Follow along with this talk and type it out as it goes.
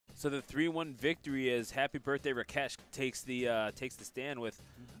So the 3-1 victory as Happy Birthday Rakesh takes the stand with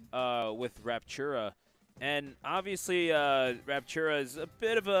Raptura, and obviously Raptura is a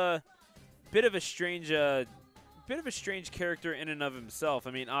bit of a strange character in and of himself.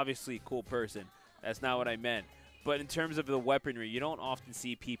 I mean, obviously cool person. That's not what I meant. But in terms of the weaponry, you don't often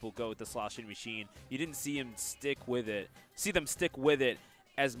see people go with the sloshing machine. You didn't see them stick with it.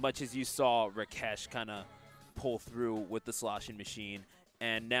 As much as you saw Rakesh kind of pull through with the sloshing machine.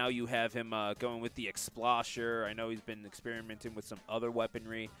 And now you have him going with the Explosher. I know he's been experimenting with some other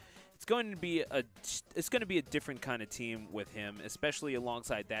weaponry. It's going to be a different kind of team with him, especially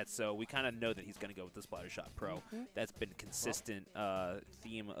alongside that. So we kind of know that he's going to go with the Splattershot Pro. That's been a consistent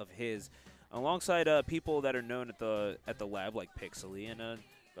theme of his, alongside people that are known at the lab like Pixely and a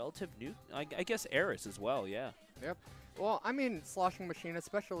relative new, I guess, Eris as well. Yeah. Yep. Well, I mean, sloshing machine,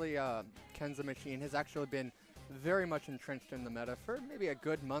 especially Kenza machine, has actually been very much entrenched in the meta for maybe a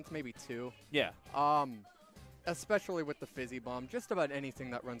good month, maybe 2. Yeah. Especially with the Fizzy Bomb. Just about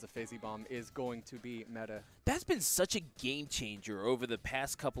anything that runs a Fizzy Bomb is going to be meta. That's been such a game changer over the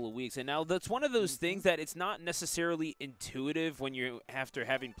past couple of weeks. And now that's one of those things that it's not necessarily intuitive when you're after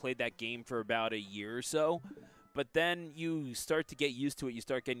having played that game for about a year or so. But then you start to get used to it. You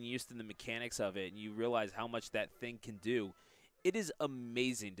start getting used to the mechanics of it, and you realize how much that thing can do. It is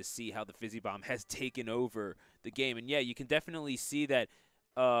amazing to see how the Fizzy Bomb has taken over the game. And, yeah, you can definitely see that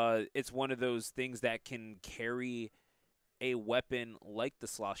it's one of those things that can carry a weapon like the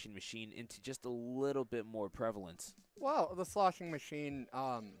sloshing machine into just a little bit more prevalence. Well, the sloshing machine,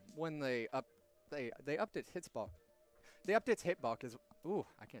 when they upped its hitbox. They upped its hitbox is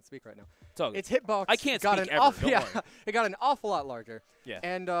I can't speak right now. Its hitbox I can't speak ever. It got an awful lot larger. Yeah.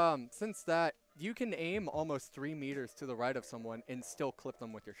 And since that, you can aim almost 3 meters to the right of someone and still clip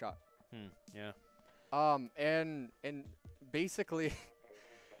them with your shot. Yeah. And basically,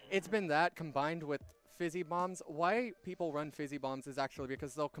 it's been that combined with Fizzy Bombs. Why people run Fizzy Bombs is actually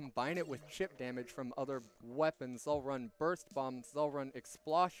because they'll combine it with chip damage from other weapons. They'll run Burst Bombs. They'll run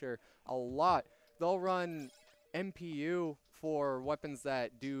Explosher a lot. They'll run MPU for weapons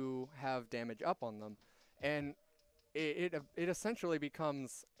that do have damage up on them. And it essentially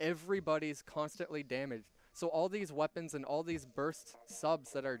becomes everybody's constantly damaged. So all these weapons and all these burst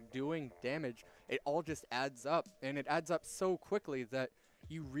subs that are doing damage, it all just adds up. And it adds up so quickly that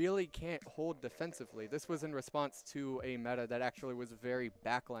you really can't hold defensively. This was in response to a meta that actually was very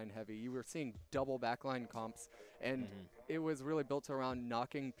backline heavy. You were seeing double backline comps, and it was really built around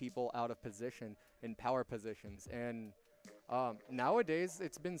knocking people out of position in power positions. And nowadays,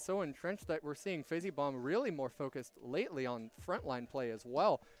 it's been so entrenched that we're seeing Fizzy Bomb really more focused lately on frontline play as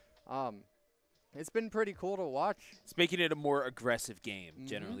well. It's been pretty cool to watch. It's making it a more aggressive game,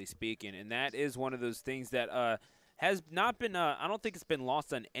 generally speaking, and that is one of those things that has not been, I don't think it's been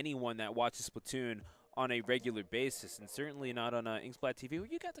lost on anyone that watches Splatoon on a regular basis, and certainly not on Inksplat TV, where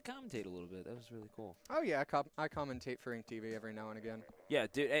you got to commentate a little bit. That was really cool. Oh, yeah, I commentate for Ink TV every now and again. Yeah,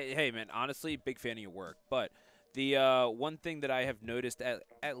 dude, hey, man, honestly, big fan of your work. But the one thing that I have noticed,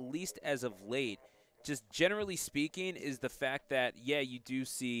 at least as of late, just generally speaking, is the fact that, yeah, you do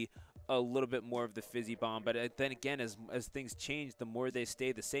see a little bit more of the Fizzy Bomb, but then again, as things change, the more they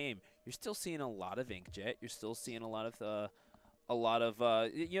stay the same. You're still seeing a lot of Inkjet. You're still seeing a lot of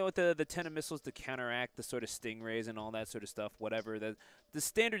with the 10 missiles to counteract the sort of stingrays and all that sort of stuff. Whatever the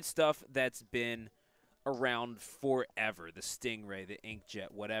standard stuff that's been around forever, the stingray, the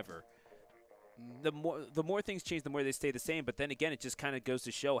Inkjet, whatever. The more things change, the more they stay the same. But then again, it just kind of goes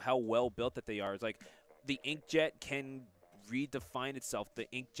to show how well built that they are. It's like the Inkjet can redefine itself. The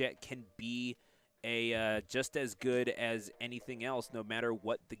Inkjet can be just as good as anything else, no matter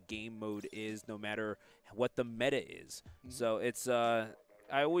what the game mode is, no matter what the meta is. So it's I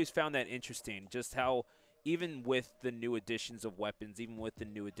always found that interesting, just how even with the new additions of weapons, even with the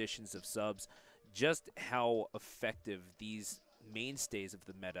new additions of subs, just how effective these mainstays of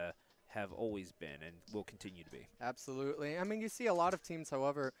the meta have always been and will continue to be. Absolutely. I mean, you see a lot of teams,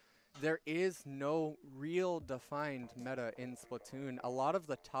 however, there is no real defined meta in Splatoon. A lot of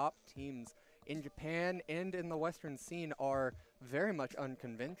the top teams in Japan and in the Western scene are very much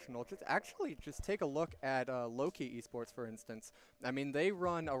unconventional. Just take a look at Loki Esports, for instance. I mean, they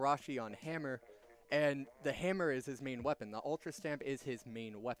run Arashi on Hammer, and the Hammer is his main weapon. The Ultra Stamp is his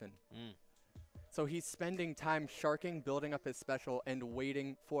main weapon. So he's spending time sharking, building up his special, and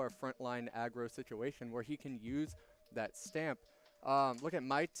waiting for a frontline aggro situation where he can use that stamp. Look at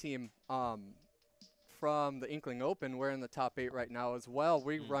my team from the Inkling Open. We're in the top 8 right now as well.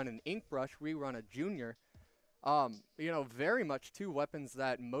 We run an Ink Brush. We run a Junior. Very much two weapons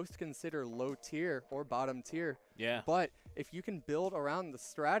that most consider low tier or bottom tier. Yeah. But if you can build around the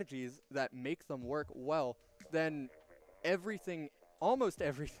strategies that make them work well, then everything, almost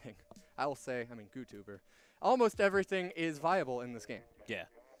everything, I will say, I mean, GooTuber, almost everything is viable in this game. Yeah.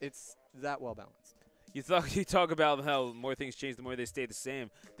 It's that well balanced. You talk about how more things change, the more they stay the same.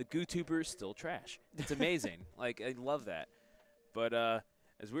 The GooTuber is still trash. It's amazing. Like, I love that. But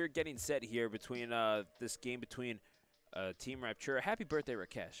as we're getting set here between this game between Team Raptura, happy birthday,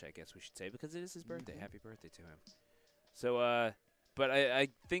 Rakesh, I guess we should say, because it is his birthday. Happy birthday to him. So, but I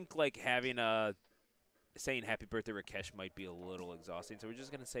think, like, having saying happy birthday, Rakesh might be a little exhausting, so we're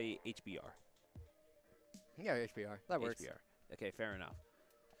just going to say HBR. Yeah, HBR. That works. HBR. Okay, fair enough.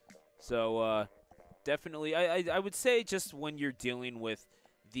 So, definitely, I would say just when you're dealing with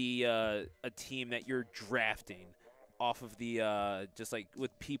the a team that you're drafting off of the just like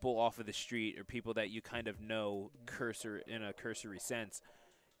with people off of the street or people that you kind of know in a cursory sense,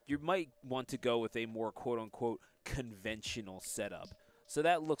 you might want to go with a more quote-unquote conventional setup. So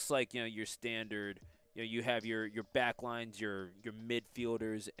that looks like, you know, your standard, you know, you have your backlines, your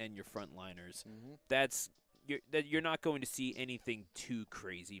midfielders, and your frontliners. That's you're not going to see anything too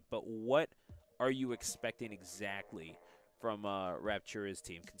crazy. But what are you expecting exactly from Raptura's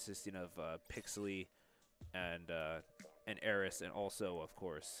team, consisting of Pixely and Eris, and also, of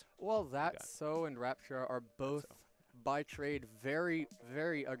course, well, So and Raptura are both by trade very,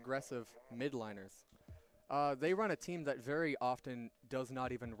 very aggressive midliners. They run a team that very often does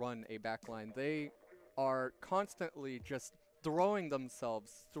not even run a backline. They are constantly just throwing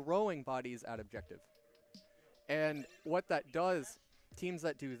bodies at objective. And what that does, teams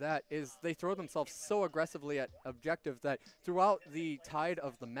that do that, is they throw themselves so aggressively at objective that throughout the tide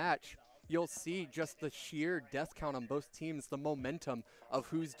of the match, you'll see just the sheer death count on both teams, the momentum of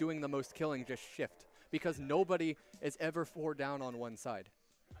who's doing the most killing just shift. Because nobody is ever 4 down on one side.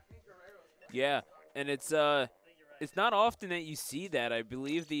 Yeah, and it's not often that you see that. I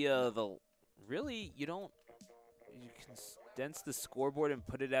believe the really you condense the scoreboard and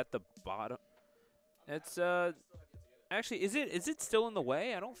put it at the bottom. It's actually is it still in the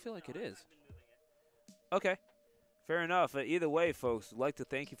way? I don't feel like it is. Okay, fair enough. Either way, folks, I'd like to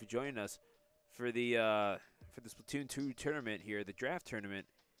thank you for joining us for the Splatoon 2 tournament here, the draft tournament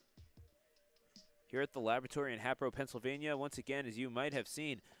here at the laboratory in Hatboro, Pennsylvania. Once again, as you might have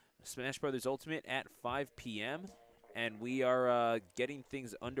seen, Smash Brothers Ultimate at 5 p.m. and we are getting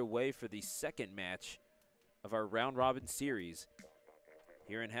things underway for the second match of our round-robin series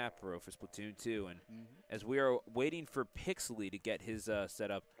here in Hatboro for Splatoon 2. And as we are waiting for Pixely to get his stuff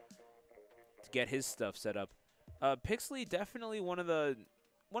set up, Pixely definitely one of the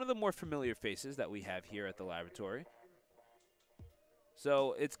more familiar faces that we have here at the laboratory.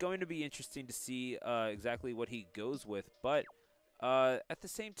 So it's going to be interesting to see exactly what he goes with, but at the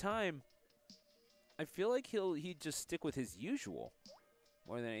same time, I feel like he'd just stick with his usual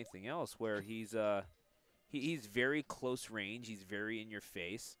more than anything else, where he's very close range, he's very in your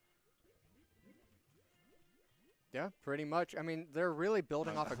face. Yeah, pretty much. I mean, they're really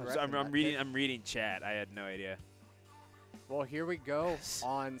building off aggression. I'm reading chat. I had no idea. Well, here we go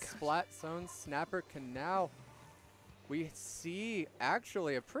on Splat Zone. Snapper can now. We see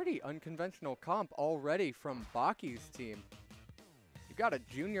actually a pretty unconventional comp already from Baki's team. You've got a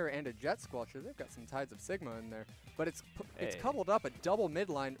Junior and a Jet Squelcher. They've got some Tides of Sigma in there. But it's coupled up a double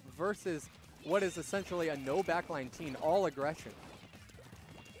midline versus what is essentially a no backline team, all aggression.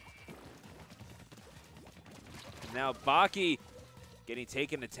 Now Baki getting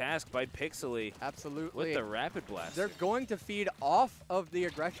taken to task by Pixely. Absolutely. With the Rapid Blast. They're going to feed off of the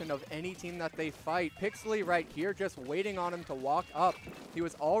aggression of any team that they fight. Pixely right here just waiting on him to walk up. He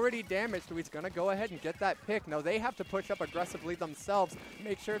was already damaged, so he's going to go ahead and get that pick. Now they have to push up aggressively themselves,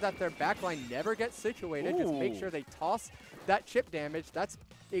 make sure that their backline never gets situated. Just make sure they toss that chip damage. That's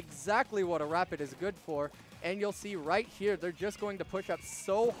exactly what a Rapid is good for. And you'll see right here, they're just going to push up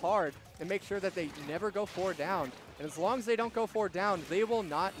so hard and make sure that they never go 4 down. And as long as they don't go 4 down, they will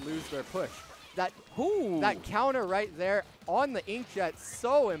not lose their push. That counter right there on the Inkjet,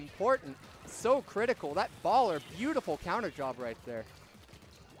 so important, so critical. That baller, beautiful counter job right there.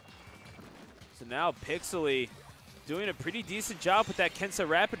 So now Pixely doing a pretty decent job with that Kensa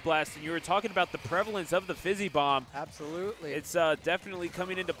Rapid Blast, and you were talking about the prevalence of the Fizzy Bomb. Absolutely. It's definitely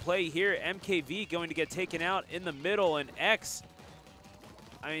coming into play here. MKV going to get taken out in the middle, and X,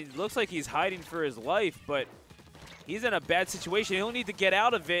 I mean, it looks like he's hiding for his life, but he's in a bad situation. He'll need to get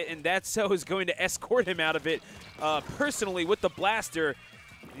out of it, and that so is going to escort him out of it personally with the blaster.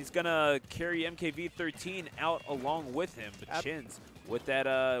 He's going to carry MKV-13 out along with him, but Chins with that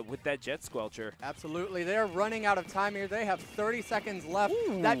Jet Squelcher. Absolutely. They're running out of time here. They have 30 seconds left.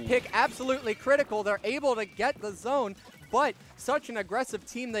 That pick absolutely critical. They're able to get the zone. but such an aggressive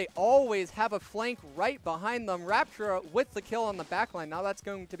team, they always have a flank right behind them. Raptura with the kill on the backline. Now that's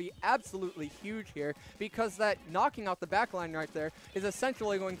going to be absolutely huge here because that knocking out the backline right there is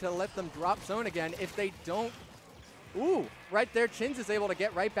essentially going to let them drop zone again if they don't. Ooh, right there, Chins is able to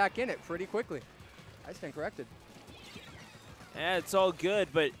get right back in it pretty quickly. I stand corrected. Yeah, it's all good,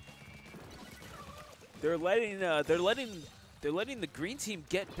 but they're letting the green team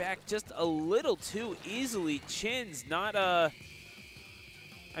get back just a little too easily. Chins not I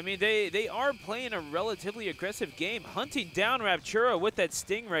mean, they are playing a relatively aggressive game, hunting down Raptura with that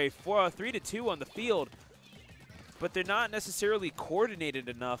Stingray, 3-2 on the field, but they're not necessarily coordinated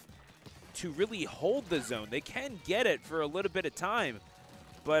enough to really hold the zone. They can get it for a little bit of time,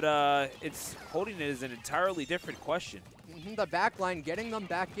 but it's holding it is an entirely different question. The back line getting them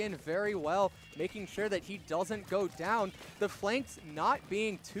back in very well, making sure that he doesn't go down. The flanks not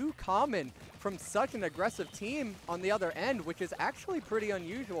being too common from such an aggressive team on the other end, which is actually pretty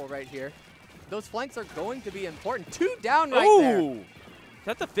unusual right here. Those flanks are going to be important. 2 down right there. Is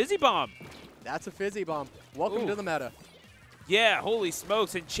that the Fizzy Bomb? That's a Fizzy Bomb. Welcome to the meta. Yeah, holy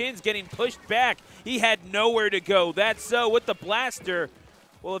smokes, and Chin's getting pushed back. He had nowhere to go. That's so with the blaster.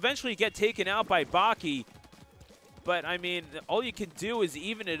 Will eventually get taken out by Baki. But, I mean, all you can do is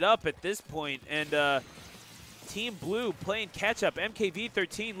even it up at this point. And Team Blue playing catch-up.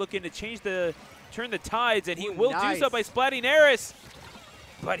 MKV13 looking to turn the tides, and he will do so by splatting Eris.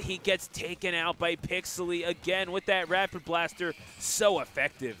 But he gets taken out by Pixely again with that Rapid Blaster. So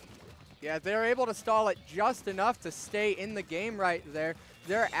effective. Yeah, they're able to stall it just enough to stay in the game right there.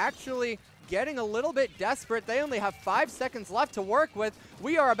 They're actually getting a little bit desperate. They only have 5 seconds left to work with.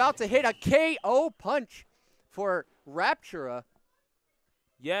 We are about to hit a KO punch for Raptura.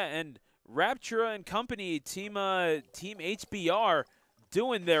 Yeah, and Raptura and company, Team HBR,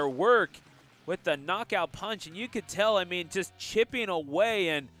 doing their work with the knockout punch. And you could tell, I mean, just chipping away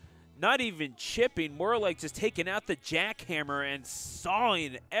and not even chipping, more like just taking out the jackhammer and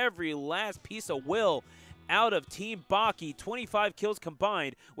sawing every last piece of will out of Team Baki. 25 kills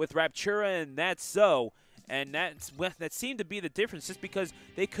combined with Raptura, and that's so. And that seemed to be the difference, just because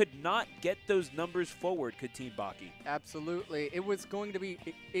they could not get those numbers forward, could Team Baki. Absolutely. It was going to be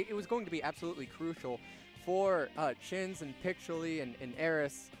it was going to be absolutely crucial for Chins and Pixely and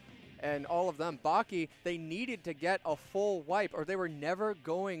Eris and all of them. Baki, they needed to get a full wipe, or they were never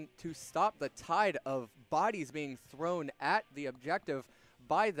going to stop the tide of bodies being thrown at the objective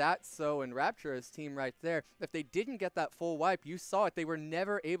by that so and Raptura's team right there. If they didn't get that full wipe, you saw it, they were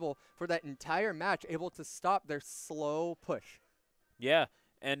never able, for that entire match, able to stop their slow push. Yeah,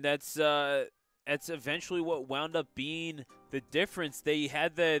 and that's eventually what wound up being the difference. They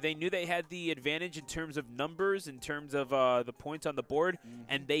knew they had the advantage in terms of numbers, in terms of the points on the board,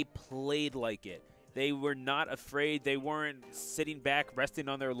 and they played like it. They were not afraid. They weren't sitting back, resting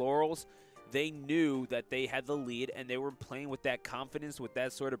on their laurels. They knew that they had the lead, and they were playing with that confidence, with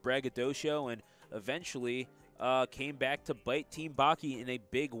that sort of braggadocio, and eventually came back to bite Team Baki in a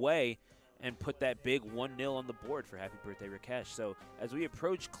big way and put that big 1-0 on the board for Happy Birthday Rakesh. So as we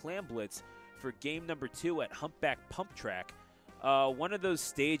approach Clam Blitz for game number 2 at Humpback Pump Track, one of those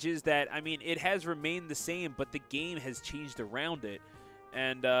stages that, I mean, it has remained the same, but the game has changed around it,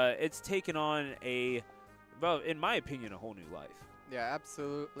 and it's taken on well, in my opinion, a whole new life. Yeah,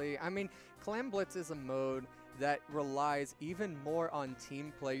 absolutely. I mean, Clam Blitz is a mode that relies even more on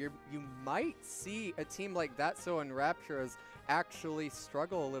team play. You might see a team like that, so in Raptura's, actually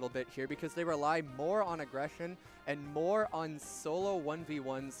struggle a little bit here because they rely more on aggression and more on solo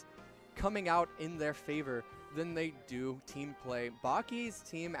 1v1s coming out in their favor than they do team play. Baki's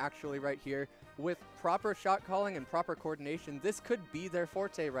team actually right here, with proper shot calling and proper coordination, this could be their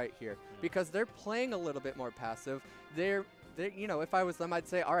forte right here because they're playing a little bit more passive. They're you know, if I was them, I'd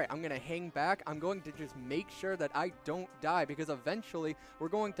say, all right, I'm going to hang back. I'm going to just make sure that I don't die because eventually we're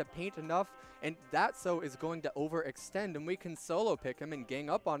going to paint enough, and that so is going to overextend, and we can solo pick him and gang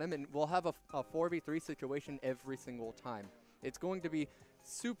up on him, and we'll have a 4v3 situation every single time. It's going to be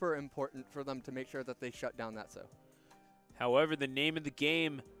super important for them to make sure that they shut down that so. However, the name of the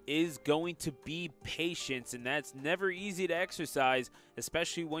game is going to be patience, and that's never easy to exercise,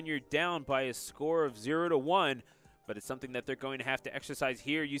 especially when you're down by a score of 0-1. But it's something that they're going to have to exercise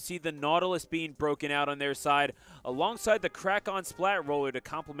here. You see the Nautilus being broken out on their side, alongside the Crack-On Splat Roller to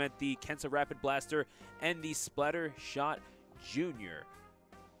complement the Kensa Rapid Blaster and the Splatter Shot Junior.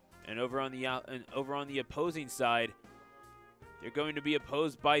 And over on the opposing side, they're going to be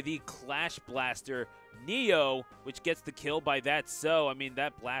opposed by the Clash Blaster Neo, which gets the kill by that so. I mean,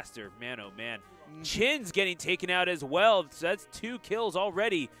 that blaster, man, oh man. Chin's getting taken out as well, so that's 2 kills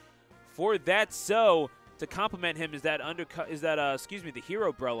already for that so. to complement him is that excuse me, the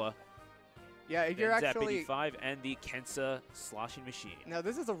Hero Brella. Yeah, you're actually 85 and the Kensa sloshing machine. Now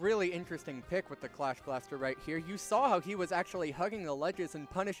this is a really interesting pick with the Clash Blaster right here. You saw how he was actually hugging the ledges and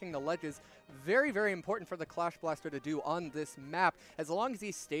punishing the ledges. Very, very important for the Clash Blaster to do on this map. As long as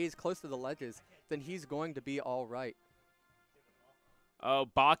he stays close to the ledges, then he's going to be all right. Oh,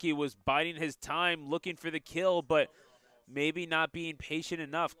 Baki was biding his time, looking for the kill, but maybe not being patient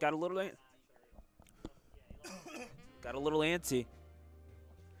enough. Got a little antsy.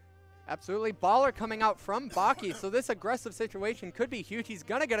 Absolutely. Baller coming out from Baki, so this aggressive situation could be huge. He's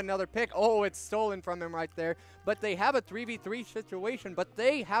going to get another pick. Oh, it's stolen from him right there. But they have a 3v3 situation, but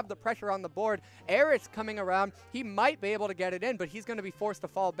they have the pressure on the board. Eris coming around. He might be able to get it in, but he's going to be forced to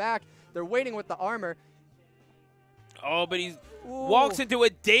fall back. They're waiting with the armor. Oh, but he walks into a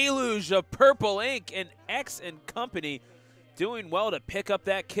deluge of purple ink, and X and company doing well to pick up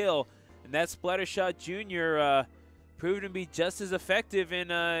that kill. And that Splattershot Jr., proven to be just as effective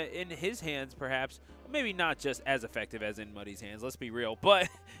in his hands, perhaps. Maybe not just as effective as in Muddy's hands, let's be real. But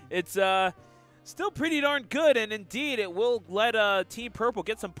it's still pretty darn good, and indeed it will let Team Purple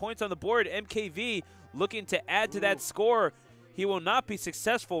get some points on the board. MKV looking to add to that score. He will not be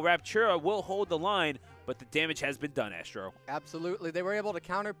successful. Raptura will hold the line, but the damage has been done, Astro. Absolutely. They were able to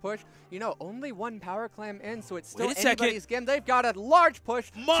counter push. You know, only one power clam in, so it's still anybody's game. They've got a large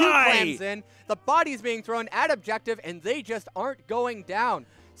push. 2 clams in. The body's being thrown at objective, and they just aren't going down.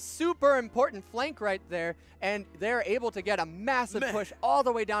 Super important flank right there, and they're able to get a massive push all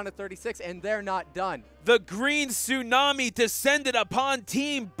the way down to 36, and they're not done. The green tsunami descended upon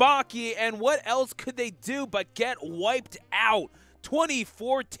Team Baki, and what else could they do but get wiped out?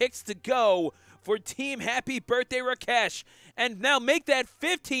 24 ticks to go for Team Happy Birthday Rakesh, and now make that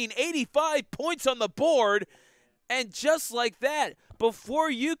 1585 points on the board. And just like that,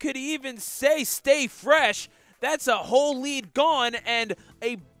 before you could even say stay fresh, that's a whole lead gone and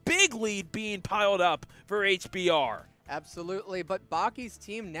a big lead being piled up for HBR. Absolutely, but Baki's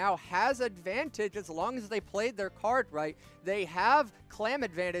team now has advantage as long as they played their card right. They have clam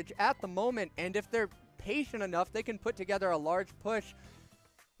advantage at the moment, and if they're patient enough, they can put together a large push.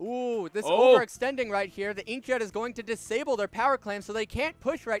 Ooh, this overextending right here. The Inkjet is going to disable their power clam, so they can't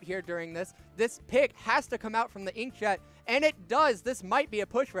push right here during this. This pick has to come out from the Inkjet, and it does. This might be a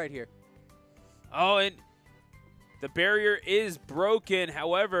push right here. Oh, and the barrier is broken.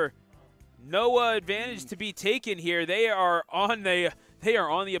 However, no advantage to be taken here. They are on the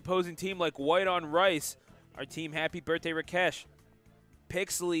opposing team like white on rice. Our team Happy Birthday Rakesh.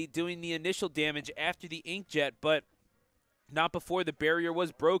 Pixely doing the initial damage after the Inkjet, but not before the barrier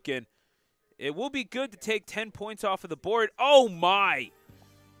was broken. It will be good to take 10 points off of the board. Oh my!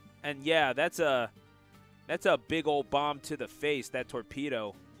 And yeah, that's a big old bomb to the face, that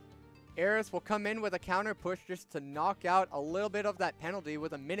torpedo. Eris will come in with a counter push just to knock out a little bit of that penalty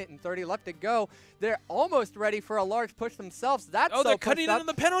with 1:30 left to go. They're almost ready for a large push themselves. That's they're cutting in on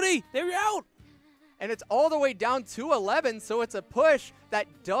the penalty. They're out. And it's all the way down to 11, so it's a push that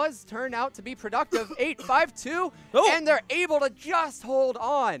does turn out to be productive. 8-5-2, and they're able to just hold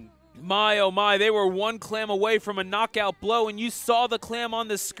on. My, oh my, they were one clam away from a knockout blow, and you saw the clam on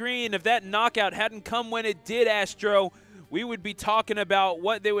the screen. If that knockout hadn't come when it did, Astro, we would be talking about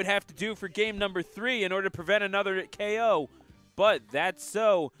what they would have to do for game number 3 in order to prevent another KO. But that's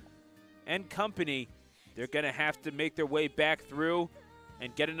so. And company, they're going to have to make their way back through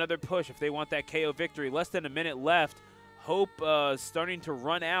and get another push if they want that KO victory. Less than a minute left. Hope starting to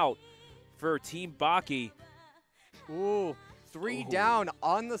run out for Team Baki. Ooh, 3 down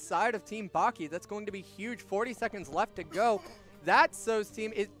on the side of Team Baki. That's going to be huge. 40 seconds left to go. That's So's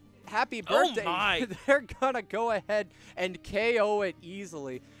team. Happy birthday. Oh my. They're going to go ahead and KO it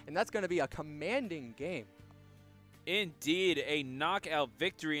easily. And that's going to be a commanding game. Indeed, a knockout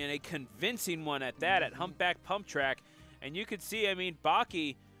victory, and a convincing one at that, at Humpback Pump Track. And you could see, I mean,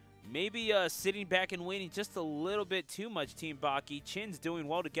 Baki maybe sitting back and waiting just a little bit too much, Team Baki. Chin's doing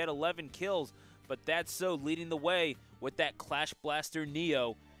well to get 11 kills, but that's so leading the way with that Clash Blaster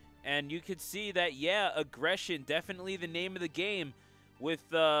Neo. And you could see that, yeah, aggression, definitely the name of the game with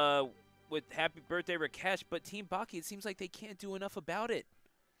Happy Birthday Rakesh, but Team Baki, it seems like they can't do enough about it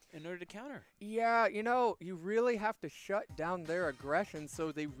in order to counter. Yeah, you know, you really have to shut down their aggression,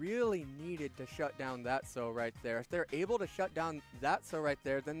 so they really needed to shut down that so right there. If they're able to shut down that so right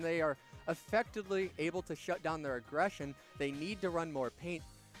there, then they are effectively able to shut down their aggression. They need to run more paint.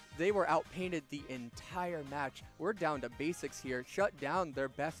 They were outpainted the entire match. We're down to basics here. Shut down their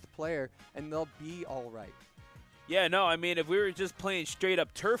best player, and they'll be all right. Yeah, no, I mean, if we were just playing straight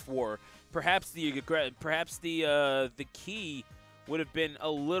up turf war, perhaps the key would have been a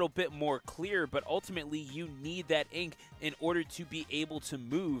little bit more clear, but ultimately you need that ink in order to be able to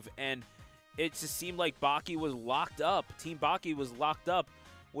move, and it just seemed like Baki was locked up. Team Baki was locked up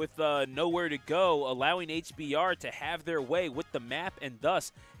with nowhere to go, allowing HBR to have their way with the map and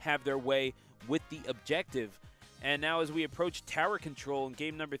thus have their way with the objective. And now as we approach tower control in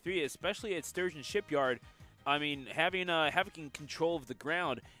game number 3, especially at Sturgeon Shipyard, I mean, having control of the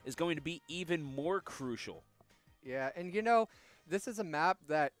ground is going to be even more crucial. Yeah, and you know, this is a map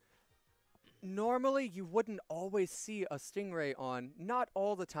that normally you wouldn't always see a Stingray on. Not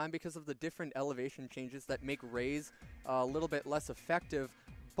all the time because of the different elevation changes that make Rays a little bit less effective.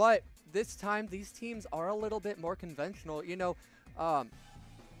 But this time, these teams are a little bit more conventional. You know,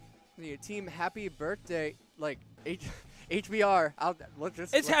 the team Happy Birthday, like HBR.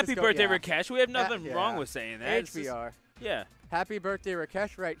 It's Happy Birthday, Rakesh. We have nothing wrong with saying that. HBR. Yeah. Happy Birthday,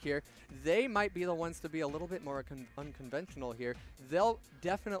 Rakesh, right here. They might be the ones to be a little bit more unconventional here. They'll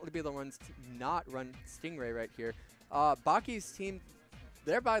definitely be the ones to not run Stingray right here. Baki's team,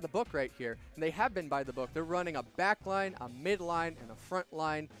 they're by the book right here. And they have been by the book. They're running a back line, a mid line, and a front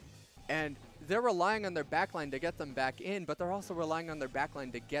line. And they're relying on their back line to get them back in, but they're also relying on their back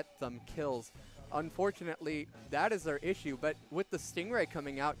line to get them kills. Unfortunately, that is their issue. But with the Stingray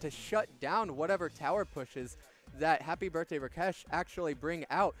coming out to shut down whatever tower pushes that Happy Birthday Rakesh actually bring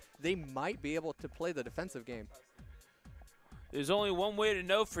out, they might be able to play the defensive game. There's only one way to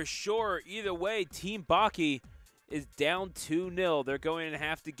know for sure. Either way, Team Baki is down 2-0. They're going to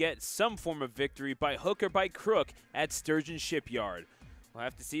have to get some form of victory by hook or by crook at Sturgeon Shipyard. We'll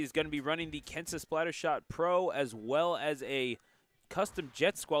have to see. He's going to be running the Kensa Splattershot Pro as well as a custom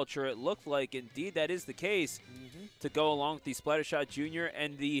Jet Squelcher. It looked like indeed that is the case to go along with the Splattershot Junior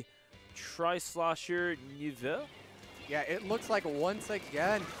and the Tri-Slosher Neville. Yeah, it looks like once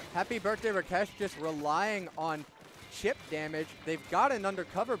again, Happy Birthday Rakesh just relying on chip damage. They've got an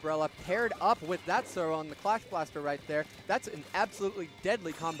Undercover Umbrella paired up with that Zoro on the Clash Blaster right there. That's an absolutely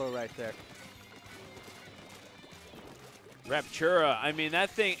deadly combo right there. Raptura, I mean, that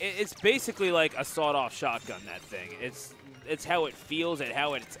thing, it's basically like a sawed-off shotgun, that thing. It's how it feels and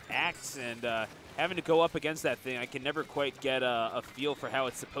how it acts, and having to go up against that thing, I can never quite get a feel for how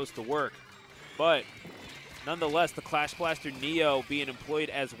it's supposed to work. But nonetheless, the Clash Blaster Neo being employed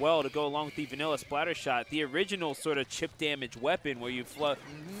as well to go along with the Vanilla Splattershot, the original sort of chip damage weapon where you throw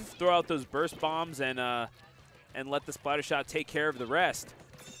out those burst bombs and let the Splattershot take care of the rest.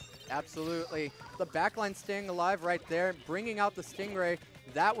 Absolutely. The backline staying alive right there, bringing out the Stingray,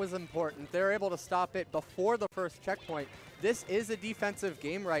 that was important. They're able to stop it before the first checkpoint. This is a defensive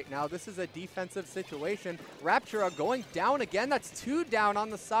game right now. This is a defensive situation. Raptura going down again. That's 2 down on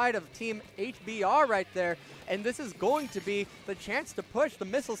the side of Team HBR right there. And this is going to be the chance to push the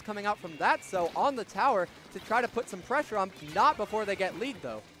missiles coming out from that so on the tower to try to put some pressure on, not before they get lead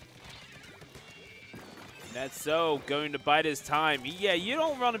though. That's so going to bide his time. Yeah, you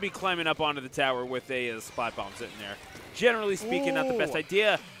don't want to be climbing up onto the tower with a spot bomb sitting there. Generally speaking, not the best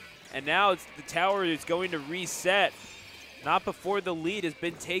idea. And now the tower is going to reset. Not before the lead has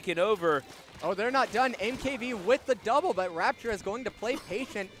been taken over. Oh, they're not done. MKV with the double, but Raptura is going to play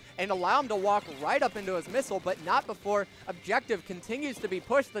patient and allow him to walk right up into his missile, but not before objective continues to be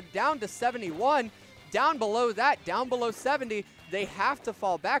pushed. The down to 71. Down below that, down below 70, they have to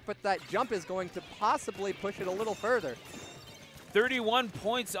fall back, but that jump is going to possibly push it a little further. 31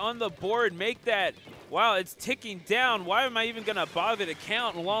 points on the board. Make that, wow, it's ticking down. Why am I even going to bother to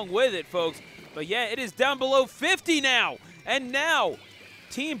count along with it, folks? But yeah, it is down below 50 now. And now,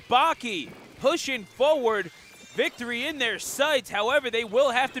 Team Baki pushing forward. Victory in their sights. However, they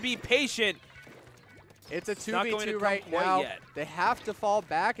will have to be patient. It's a 2v2 right now. They have to fall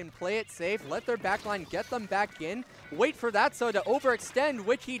back and play it safe. Let their backline get them back in. Wait for that so to overextend,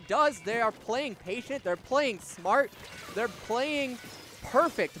 which he does. They are playing patient. They're playing smart. They're playing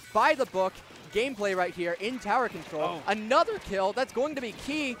perfect, by the book gameplay right here in tower control. Oh. Another kill. That's going to be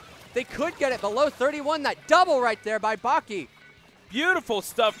key. They could get it below 31. That double right there by Baki. Beautiful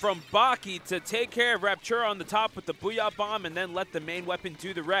stuff from Baki to take care of Raptura on the top with the Booyah Bomb and then let the main weapon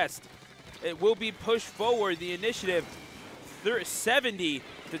do the rest. It will be pushed forward. The initiative 70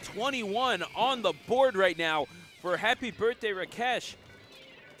 to 21 on the board right now for Happy Birthday Rakesh.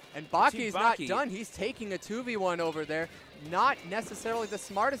 And Baki's not done. He's taking a 2v1 over there. Not necessarily the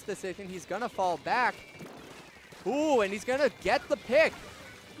smartest decision. He's going to fall back. Ooh, and he's going to get the pick.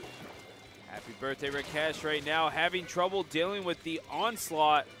 Happy Birthday Rakesh right now having trouble dealing with the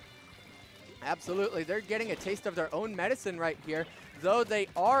onslaught. Absolutely. They're getting a taste of their own medicine right here. Though they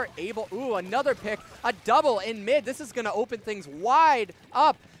are able, ooh, another pick, a double in mid. This is going to open things wide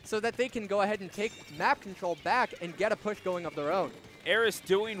up. so that they can go ahead and take map control back and get a push going of their own. Eris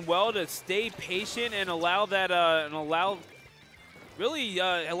doing well to stay patient and allow that allow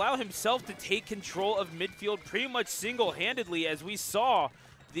himself to take control of midfield pretty much single-handedly, as we saw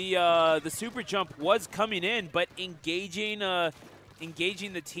the super jump was coming in, but engaging the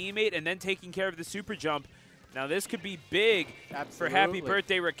teammate and then taking care of the super jump. Now this could be big for Happy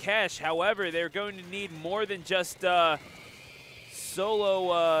Birthday Rakesh. However, they're going to need more than just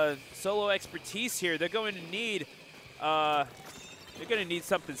solo expertise here. They're going to need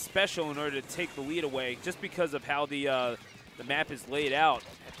something special in order to take the lead away, just because of how the map is laid out.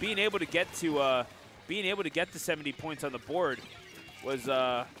 Being able to get to 70 points on the board was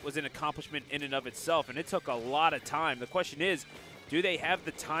an accomplishment in and of itself, and it took a lot of time. The question is, do they have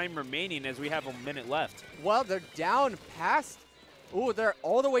the time remaining as we have a minute left? Well, they're down past. Ooh, they're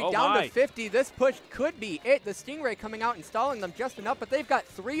all the way down to 50. This push could be it. The Stingray coming out and stalling them just enough, but they've got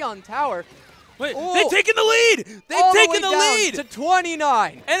 3 on tower. Wait, they've taken the lead! They've taken the lead! To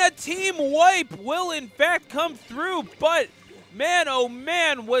 29. And a team wipe will, in fact, come through, but man, oh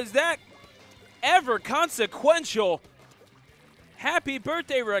man, was that ever consequential. Happy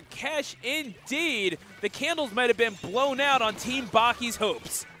birthday, Rakesh, indeed. The candles might have been blown out on Team Baki's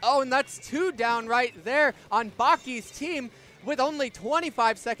hopes. Oh, and that's 2 down right there on Baki's team. With only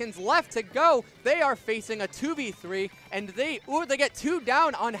 25 seconds left to go, they are facing a 2v3, and they get 2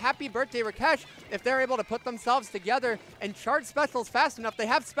 down on Happy Birthday Rakesh. If they're able to put themselves together and charge specials fast enough, they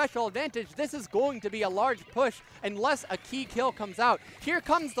have special advantage. This is going to be a large push unless a key kill comes out. Here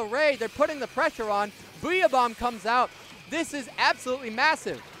comes the Ray. They're putting the pressure on. Booyah Bomb comes out. This is absolutely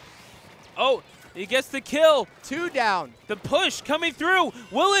massive. Oh, he gets the kill. 2 down. The push coming through.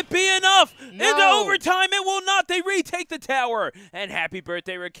 Will it be enough? No. Into overtime, it will not. They retake the tower. And Happy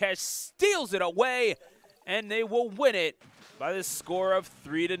Birthday Rakesh steals it away. And they will win it by the score of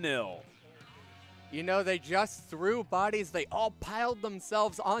 3-0. You know, they just threw bodies. They all piled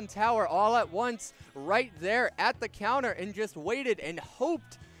themselves on tower all at once right there at the counter and just waited and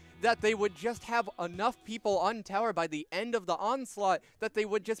hoped that they would just have enough people on tower by the end of the onslaught that they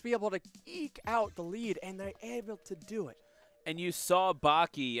would just be able to eke out the lead, and they're able to do it. And you saw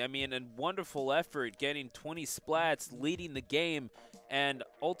Baki, I mean, a wonderful effort, getting 20 splats, leading the game, and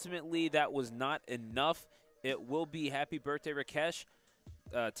ultimately that was not enough. It will be Happy Birthday Rakesh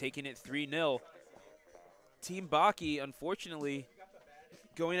taking it 3-0. Team Baki, unfortunately,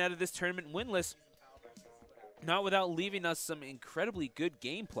 going out of this tournament winless, not without leaving us some incredibly good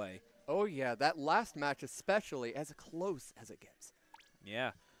gameplay. Oh, yeah, that last match especially, as close as it gets.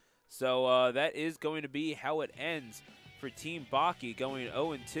 Yeah, so that is going to be how it ends for Team Baki, going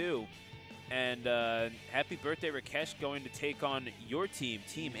 0-2. And Happy Birthday Rakesh going to take on your team,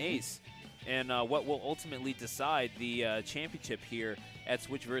 Team Ace, and what will ultimately decide the championship here at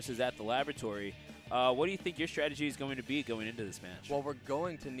Switch versus at the Laboratory. What do you think your strategy is going to be going into this match? Well, we're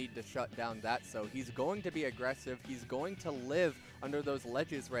going to need to shut down that, so he's going to be aggressive. He's going to live under those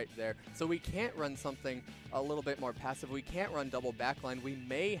ledges right there. So we can't run something a little bit more passive. We can't run double backline. We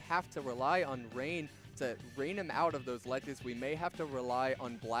may have to rely on Rain to rain him out of those ledges. We may have to rely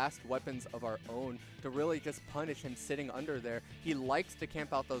on blast weapons of our own to really just punish him sitting under there. He likes to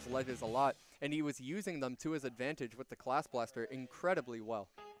camp out those ledges a lot, and he was using them to his advantage with the Class Blaster incredibly well.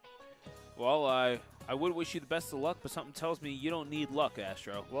 Well, I would wish you the best of luck, but something tells me you don't need luck,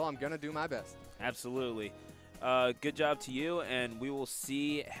 Astro. Well, I'm going to do my best. Absolutely. Good job to you, and we will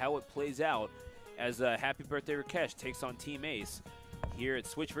see how it plays out as Happy Birthday Rakesh takes on Team Ace here at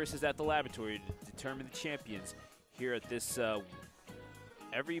Switch versus at the Laboratory to determine the champions here at this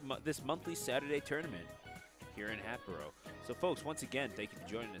this monthly Saturday tournament here in Hatboro. So, folks, once again, thank you for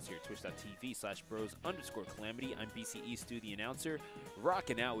joining us here at twitch.tv/bros_calamity. I'm BCE Stu, the announcer,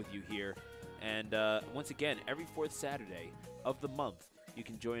 rocking out with you here. And once again, every 4th Saturday of the month, you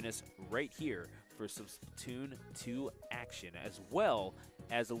can join us right here for some Splatoon 2 action, as well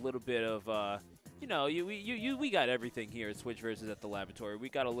as a little bit of, we got everything here at Switch versus at the Laboratory. We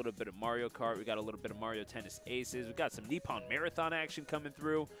got a little bit of Mario Kart. We got a little bit of Mario Tennis Aces. We got some Nippon Marathon action coming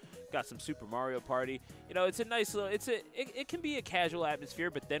through. Got some Super Mario Party. You know, it's a nice little, it can be a casual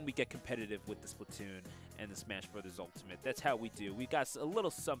atmosphere, but then we get competitive with the Splatoon and the Smash Brothers Ultimate. That's how we do. We got a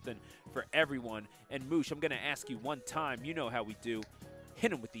little something for everyone. And Moosh, I'm going to ask you one time. You know how we do.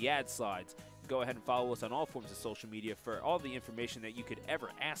 Hit them with the ad slides. Go ahead and follow us on all forms of social media for all the information that you could ever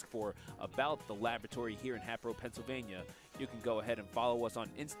ask for about the laboratory here in Hatboro, Pennsylvania. You can go ahead and follow us on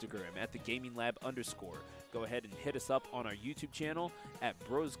Instagram at @thegaminglab_. Go ahead and hit us up on our YouTube channel at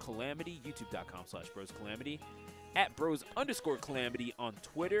Bros Calamity, youtube.com/Bros Calamity, at Bros_Calamity on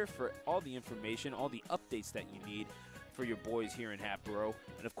Twitter for all the information, all the updates that you need for your boys here in Hatboro.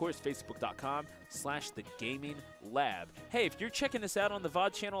 And, of course, Facebook.com/TheGamingLab. Hey, if you're checking us out on the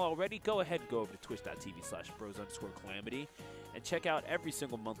VOD channel already, go ahead and go over to twitch.tv/bros_calamity and check out every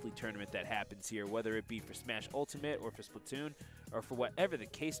single monthly tournament that happens here, whether it be for Smash Ultimate or for Splatoon or for whatever the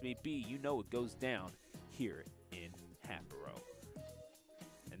case may be. You know it goes down here in Hatboro.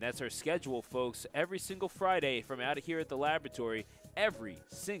 And that's our schedule, folks. Every single Friday from out of here at the laboratory, every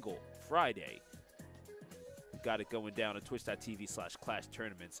single Friday. We've got it going down at twitch.tv/Clash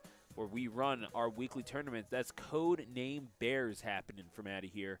Tournaments, where we run our weekly tournament. That's Code Name Bears happening from out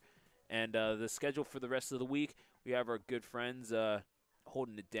of here. And the schedule for the rest of the week, we have our good friends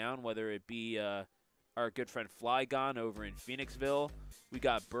holding it down, whether it be our good friend Flygon over in Phoenixville. We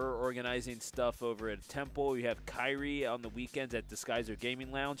got Burr organizing stuff over at Temple. We have Kyrie on the weekends at Disguiser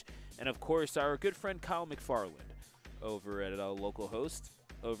Gaming Lounge. And, of course, our good friend Kyle McFarland over at a local host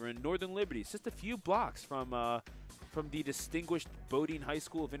over in Northern Liberty. It's just a few blocks from the distinguished Bodine High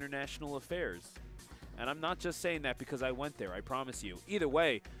School of International Affairs. And I'm not just saying that because I went there, I promise you. Either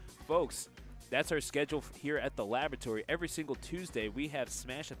way, folks, that's our schedule here at the laboratory. Every single Tuesday, we have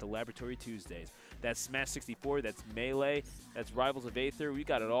Smash at the Laboratory Tuesdays. That's Smash 64, that's Melee, that's Rivals of Aether. We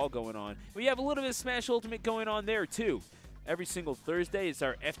got it all going on. We have a little bit of Smash Ultimate going on there, too. Every single Thursday is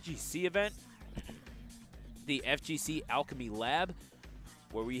our FGC event, the FGC Alchemy Lab,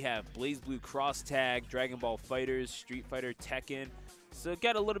 where we have BlazBlue Cross Tag, Dragon Ball FighterZ, Street Fighter, Tekken. So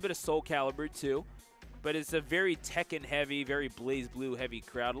got a little bit of Soul Calibur, too. But it's a very Tekken-heavy, very BlazBlue heavy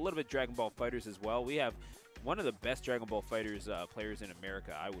crowd. A little bit Dragon Ball FighterZ as well. We have one of the best Dragon Ball FighterZ players in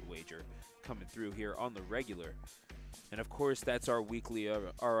America, I would wager, coming through here on the regular. And, of course, that's our weekly,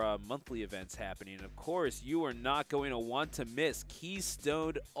 our monthly events happening. And, of course, you are not going to want to miss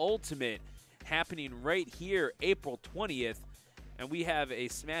Keystone Ultimate happening right here, April 20th. And we have a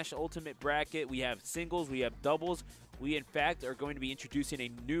Smash Ultimate bracket. We have singles. We have doubles. We, in fact, are going to be introducing a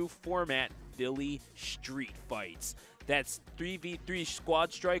new format, Philly Street Fights. That's 3v3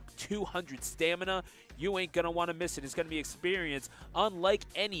 squad strike, 200 stamina. You ain't going to want to miss it. It's going to be an experience unlike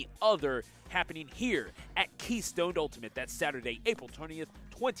any other happening here at Keystone Ultimate. That's Saturday, April 20th,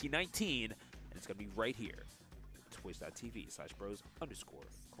 2019. And it's going to be right here,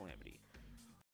 twitch.tv/bros_calamity.